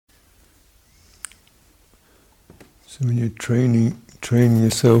So when you're training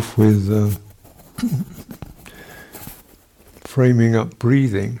yourself with framing up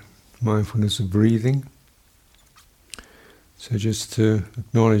breathing, mindfulness of breathing. So just to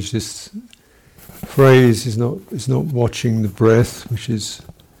acknowledge this phrase is not watching the breath, which is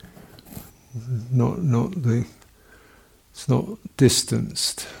it's not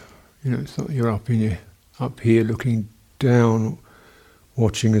distanced. It's not you're up here looking down,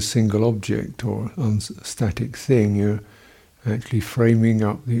 watching a single object or a static thing. You're actually framing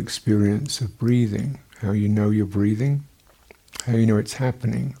up the experience of breathing, how you know you're breathing, how you know it's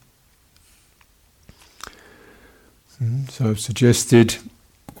happening. So I've suggested,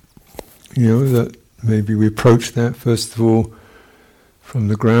 that maybe we approach that first of all from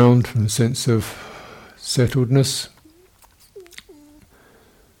the ground, from the sense of settledness,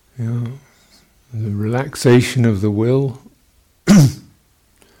 the relaxation of the will.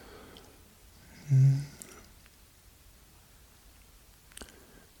 And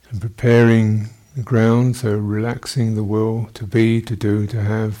preparing the ground, so relaxing the will to be, to do, to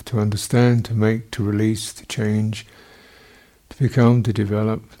have, to understand, to make, to release, to change, to become, to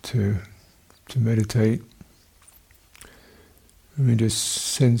develop, to meditate. And we're just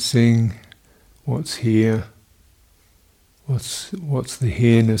sensing what's here, what's the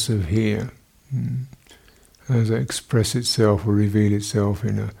here-ness of here. How does that express itself or reveal itself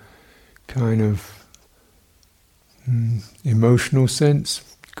in a kind of emotional sense,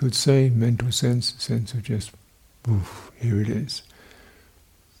 you could say, mental sense, a sense of just, oof, here it is.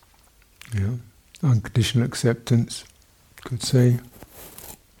 Unconditional acceptance, could say.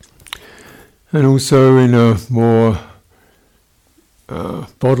 And also in a more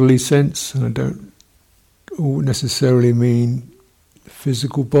bodily sense, and I don't necessarily mean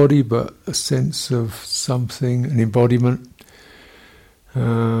physical body, but a sense of something, an embodiment,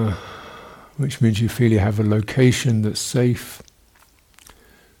 which means you feel you have a location that's safe,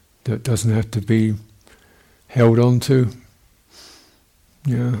 that doesn't have to be held onto.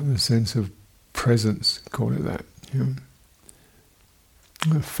 A sense of presence, call it that.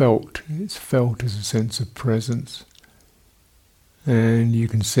 It's felt as a sense of presence, and you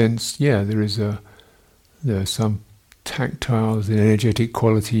can sense, there are some tactile, an energetic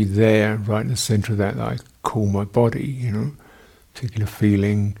quality there, right in the centre of that I call my body. Particular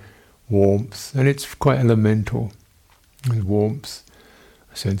feeling, warmth, and it's quite elemental. There's warmth,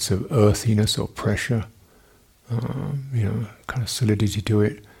 a sense of earthiness or pressure, kind of solidity to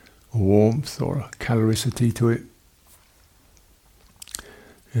it, a warmth or a caloricity to it.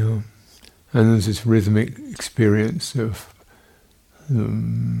 And there's this rhythmic experience of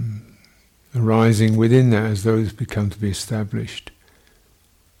arising within that as those become to be established.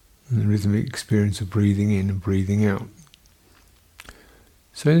 And the rhythmic experience of breathing in and breathing out.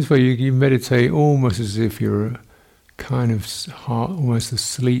 So in this way you meditate almost as if you're a kind of almost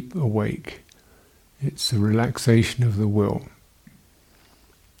asleep awake. It's a relaxation of the will.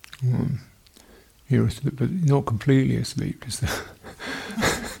 You're asleep, but not completely asleep, just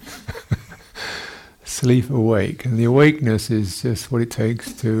sleep awake. And the awakeness is just what it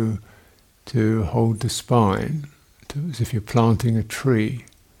takes to hold the spine, as if you're planting a tree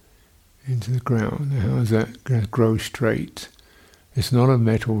into the ground. How is that going to grow straight? It's not a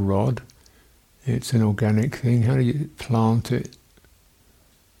metal rod, it's an organic thing. How do you plant it?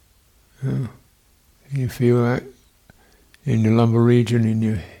 You feel that in your lumbar region, in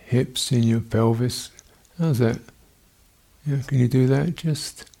your hips, in your pelvis. How's that? Can you do that?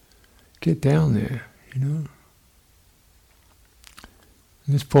 Just get down there, At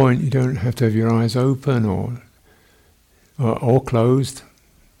this point, you don't have to have your eyes open or closed,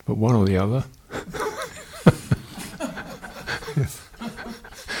 but one or the other.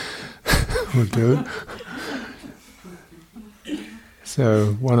 Will do.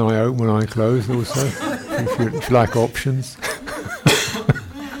 So one eye open, one eye closed also, if you like options.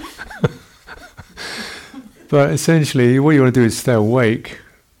 But essentially, what you want to do is stay awake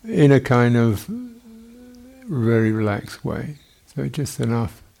in a kind of very relaxed way. So just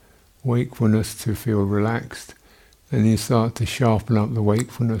enough wakefulness to feel relaxed. Then you start to sharpen up the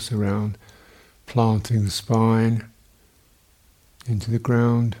wakefulness around planting the spine into the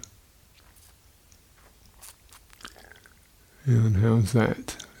ground. And how's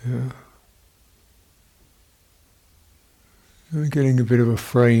that? Getting a bit of a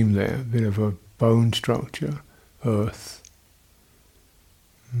frame there, a bit of a bone structure, earth,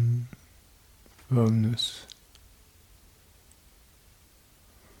 firmness.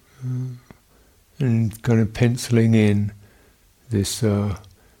 And kind of penciling in this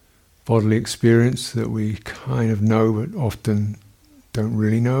bodily experience that we kind of know but often don't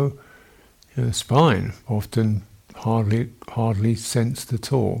really know. The spine, often hardly sensed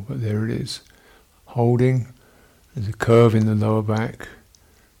at all, but there it is. Holding, there's a curve in the lower back,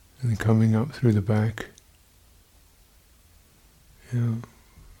 and then coming up through the back. And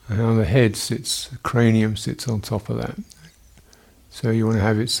how the head sits, the cranium sits on top of that. So you want to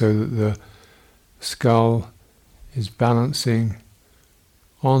have it so that the skull is balancing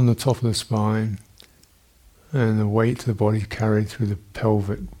on the top of the spine, and the weight of the body carried through the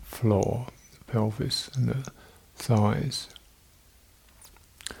pelvic floor, the pelvis and the thighs.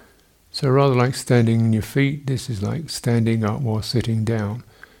 So rather like standing on your feet, this is like standing up while sitting down.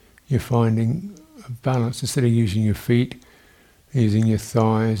 You're finding a balance. Instead of using your feet, using your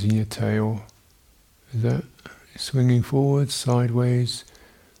thighs and your tail. Is that swinging forwards, sideways,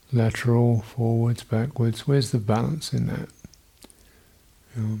 lateral, forwards, backwards? Where's the balance in that?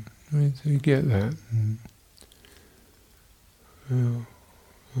 So you get that. And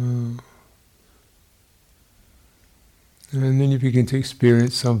then you begin to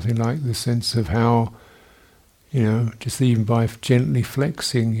experience something like the sense of how, just even by gently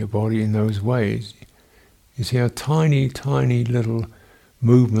flexing your body in those ways, you see how tiny, tiny little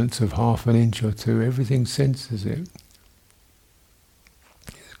movements of half an inch or two, everything senses it.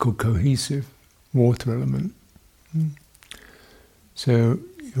 It's called cohesive water element. So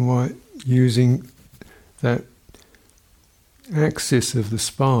using that axis of the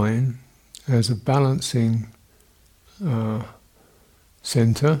spine as a balancing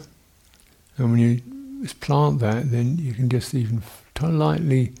center, and when you plant that, then you can just even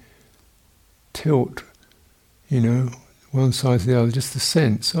lightly tilt, one side to the other, just the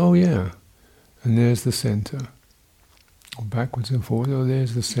sense, oh yeah, and there's the center, or backwards and forwards, oh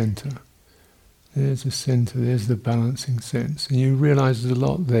there's the center, there's the balancing sense, and you realize there's a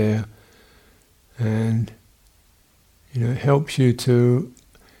lot there, and it helps you to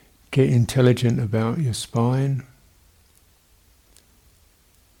get intelligent about your spine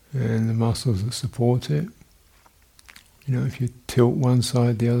and the muscles that support it. If you tilt one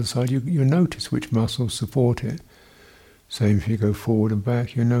side, the other side, you notice which muscles support it. Same if you go forward and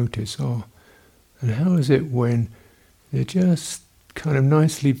back, you notice, and how is it when they're just kind of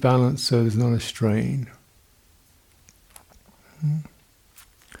nicely balanced so there's not a strain?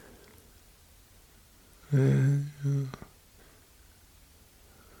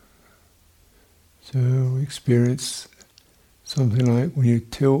 So we experience something like when you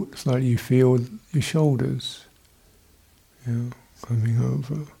tilt, it's like you feel your shoulders coming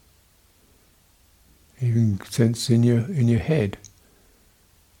over. Even sense in your head.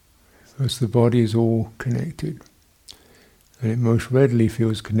 Because the body is all connected. And it most readily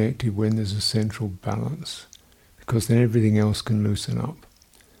feels connected when there's a central balance. Because then everything else can loosen up.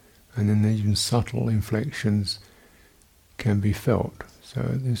 And then even subtle inflections can be felt. So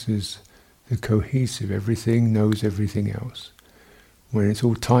this is the cohesive, everything knows everything else. When it's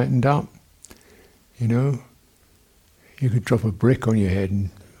all tightened up, you could drop a brick on your head and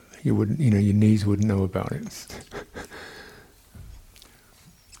you wouldn't, your knees wouldn't know about it.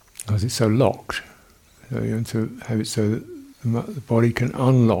 Because it's so locked. So you want to have it so that the body can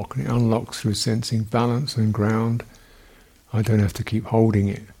unlock, and it unlocks through sensing balance and ground. I don't have to keep holding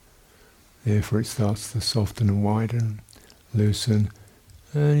it. Therefore it starts to soften and widen, loosen,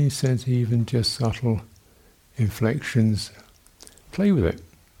 and you sense even just subtle inflections. Play with it.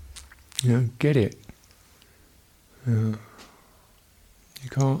 Get it. You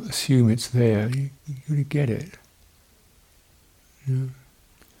can't assume it's there. You really get it. And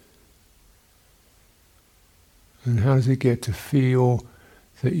how does it get to feel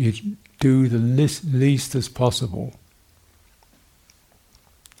that you do the least as possible?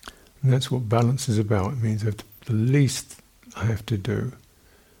 And that's what balance is about. It means that the least I have to do,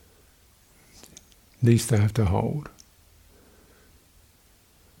 least I have to hold.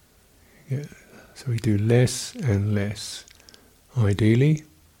 Yeah. So we do less and less, ideally.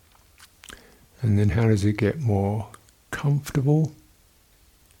 And then how does it get more comfortable?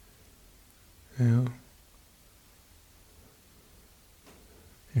 Your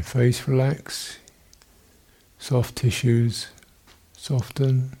face relax, soft tissues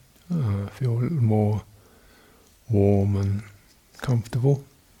soften, feel a little more warm and comfortable.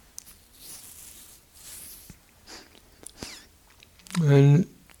 And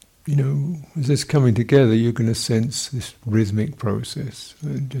as this coming together, you're going to sense this rhythmic process,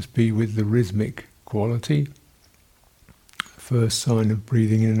 and just be with the rhythmic quality. First sign of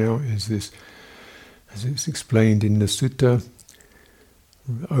breathing in and out is this, as it's explained in the sutta,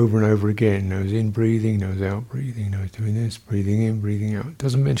 over and over again. Nose in, breathing, nose out, breathing, nose doing this, breathing in, breathing out. It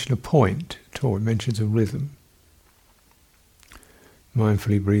doesn't mention a point at all, it mentions a rhythm.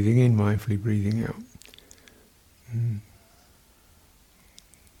 Mindfully breathing in, mindfully breathing out. Mm.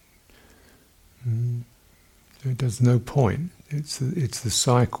 Mm. So there's no point. It's the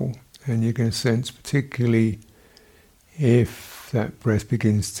cycle, and you're going to sense, particularly if that breath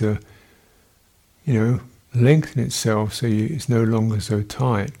begins to, lengthen itself, so it's no longer so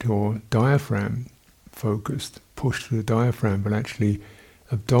tight or diaphragm focused, pushed to the diaphragm, but actually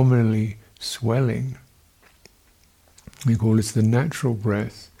abdominally swelling. We call this the natural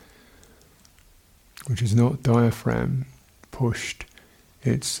breath, which is not diaphragm pushed,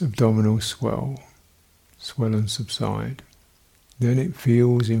 it's abdominal swell and subside. Then it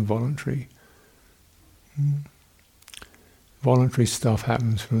feels involuntary. Voluntary stuff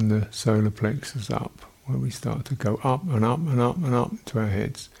happens from the solar plexus up, where we start to go up and up and up and up to our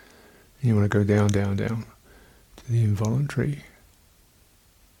heads. And you want to go down, down, down to the involuntary.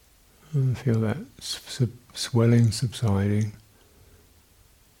 And feel that swelling, subsiding.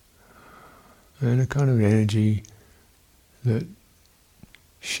 And a kind of energy that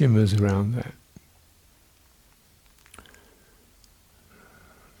shimmers around that.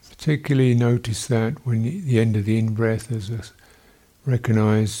 Particularly notice that when at the end of the in-breath,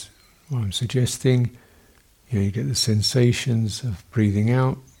 recognize what I'm suggesting. You get the sensations of breathing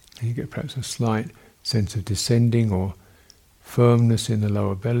out, and you get perhaps a slight sense of descending or firmness in the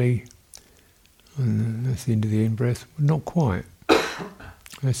lower belly. And that's the end of the in-breath. But not quite.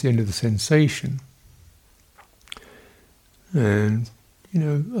 That's the end of the sensation. And,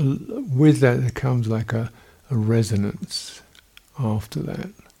 with that there comes like a resonance after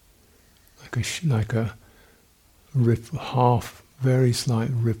that. Like a half, very slight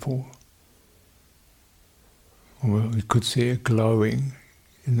ripple. Or we could see it glowing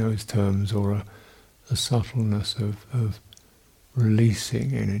in those terms, or a subtleness of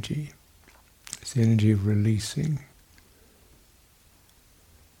releasing energy. It's the energy of releasing.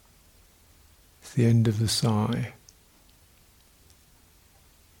 It's the end of the sigh.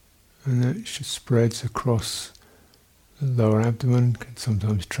 And that just spreads across the lower abdomen, can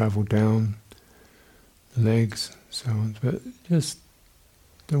sometimes travel down the legs, so on. But just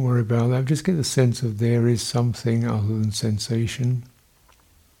don't worry about that. Just get the sense of there is something other than sensation.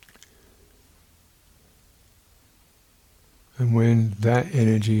 And when that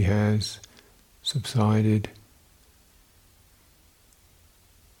energy has subsided,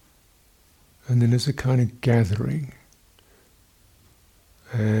 and then there's a kind of gathering,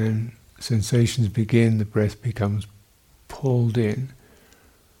 and sensations begin, the breath becomes pulled in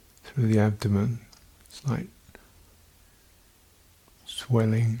through the abdomen. It's like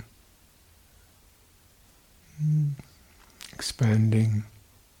swelling, expanding.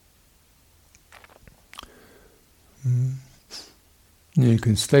 You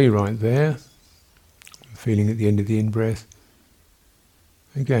can stay right there, feeling at the end of the in-breath.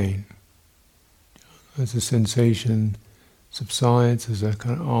 Again, as the sensation subsides, there's a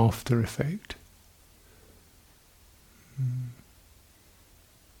kind of after effect.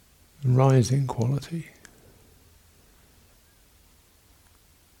 Rising quality.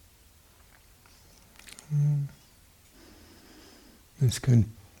 This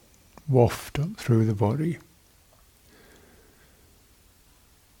can waft up through the body.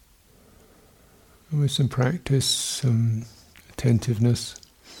 And with some practice, some attentiveness,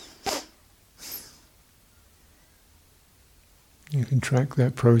 you can track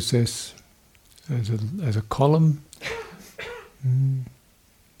that process as a column.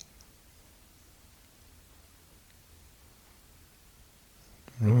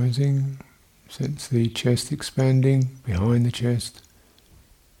 Rising, sense the chest expanding, behind the chest,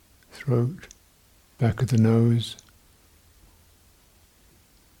 throat, back of the nose.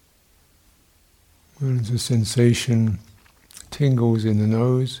 And as the sensation tingles in the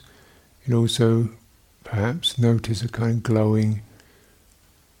nose, you also perhaps notice a kind of glowing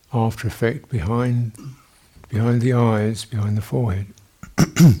after effect behind the eyes, behind the forehead.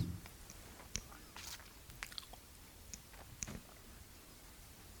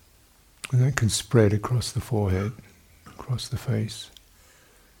 And that can spread across the forehead, across the face.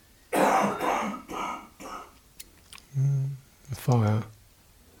 The fire,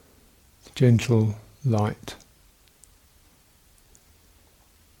 gentle light.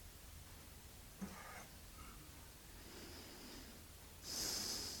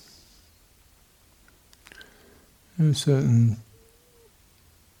 There's certain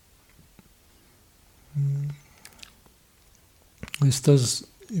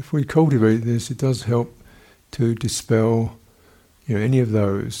if we cultivate this, it does help to dispel, any of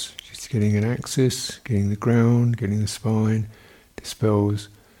those. Just getting an axis, getting the ground, getting the spine, dispels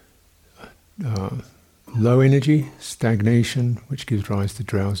low energy, stagnation, which gives rise to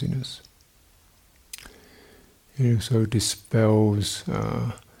drowsiness. It also dispels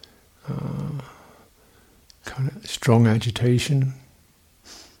kind of strong agitation,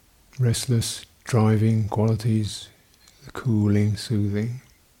 restless, driving qualities, cooling, soothing.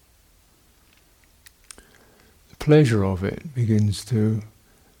 The pleasure of it begins to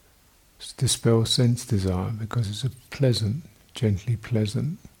dispel sense desire because it's a pleasant, gently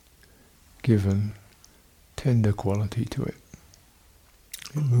pleasant, given, tender quality to it.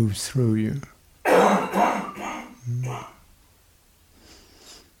 It moves through you.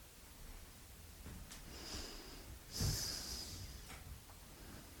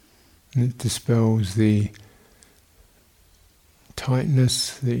 And it dispels the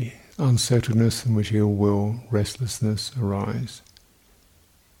tightness, the unsettledness in which ill will, restlessness arise.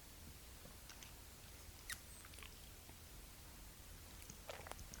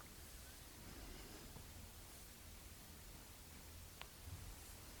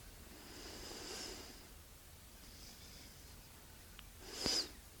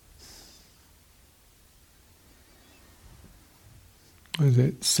 As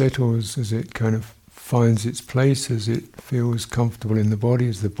it settles, as it kind of finds its place, as it feels comfortable in the body,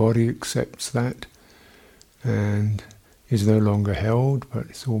 as the body accepts that and is no longer held, but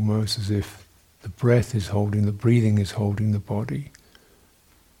it's almost as if the breath is holding, the breathing is holding the body.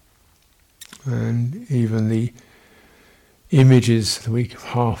 And even the images that we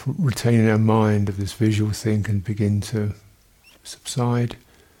half retain in our mind of this visual thing can begin to subside,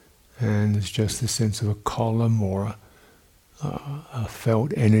 and there's just this sense of a column or a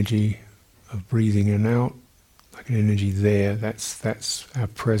felt energy of breathing in and out, like an energy there. That's our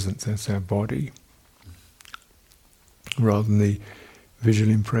presence. That's our body, rather than the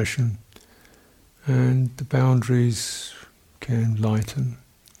visual impression. And the boundaries can lighten,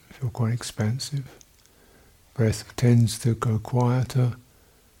 feel quite expansive. Breath tends to go quieter,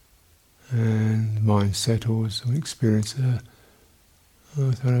 and the mind settles. And we experience a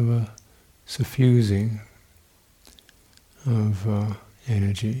kind of a suffusing of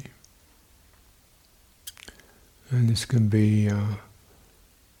energy. And this can be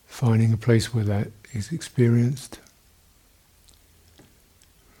finding a place where that is experienced,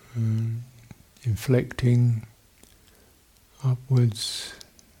 inflecting upwards,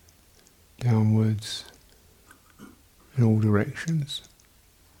 downwards, in all directions.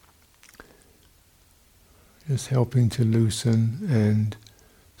 Just helping to loosen and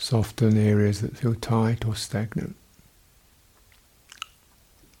soften areas that feel tight or stagnant.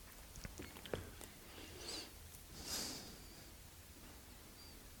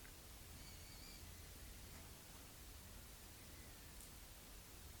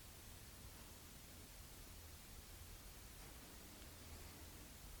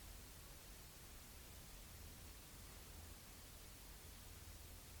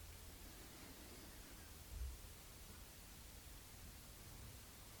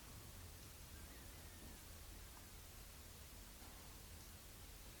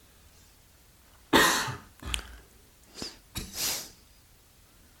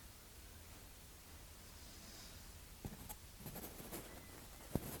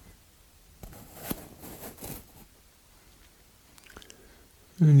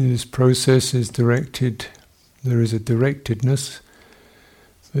 And this process is directed, there is a directedness,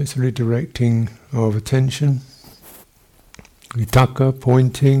 so it's really directing of attention, vitaka,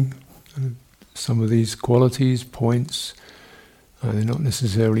 pointing. Some of these qualities, points, they're not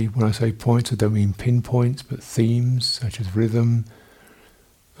necessarily, when I say points I don't mean pinpoints, but themes such as rhythm,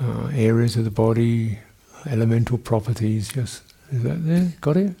 areas of the body, elemental properties. Just, is that there?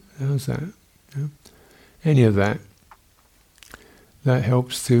 Got it? How's that? Yeah. Any of that. That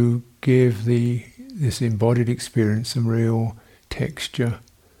helps to give this embodied experience some real texture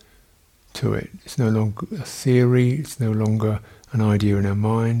to it. It's no longer a theory, it's no longer an idea in our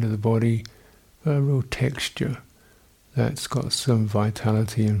mind of the body, but a real texture that's got some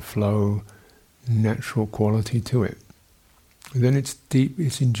vitality and flow, natural quality to it. And then it's deep,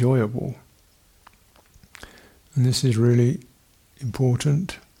 it's enjoyable. And this is really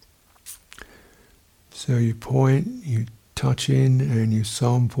important. So you point, you touch in and you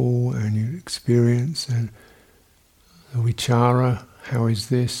sample and you experience, and the vichara, how is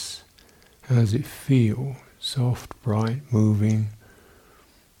this? How does it feel? Soft, bright, moving.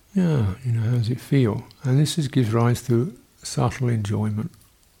 Yeah, how does it feel? And this gives rise to subtle enjoyment.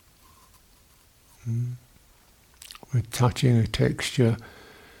 We're touching a texture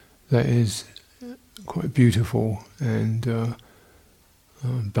that is quite beautiful and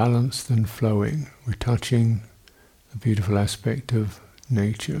balanced and flowing. We're touching a beautiful aspect of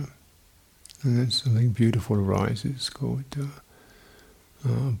nature, and then something beautiful arises called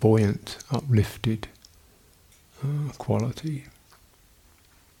buoyant, uplifted quality.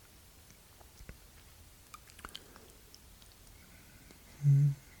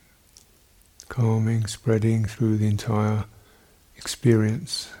 Calming, spreading through the entire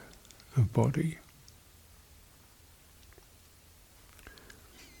experience of body.